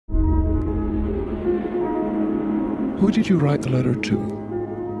Who did you write the letter to?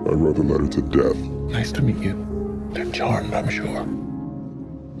 I wrote the letter to Death. Nice to meet you. They're charmed, I'm sure.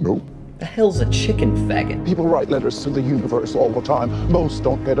 Nope. The hell's a chicken faggot? People write letters to the universe all the time. Most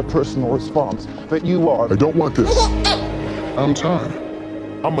don't get a personal response, but you are. I don't want this. I'm time.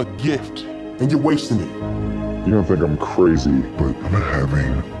 I'm a gift, and you're wasting it. You're gonna think I'm crazy, but I've been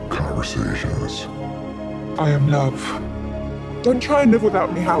having conversations. I am love. Don't try and live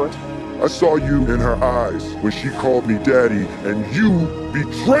without me, Howard. I saw you in her eyes when she called me daddy, and you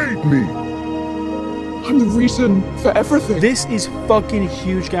betrayed me. I'm the reason for everything. This is fucking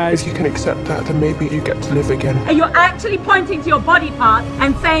huge, guys. If you can accept that, then maybe you get to live again. And you're actually pointing to your body parts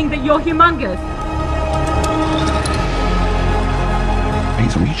and saying that you're humongous.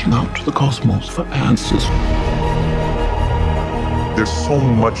 He's reaching out to the cosmos for answers. There's so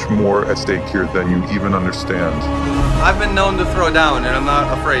much more at stake here than you even understand. I've been known to throw down, and I'm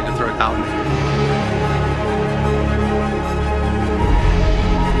not afraid to throw down.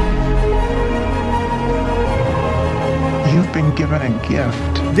 You've been given a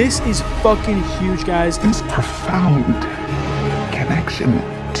gift. This is fucking huge, guys. This profound connection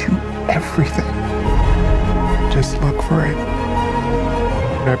to everything. Just look for it.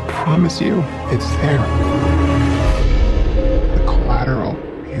 I promise you, it's there. The Collateral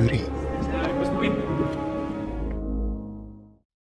Beauty.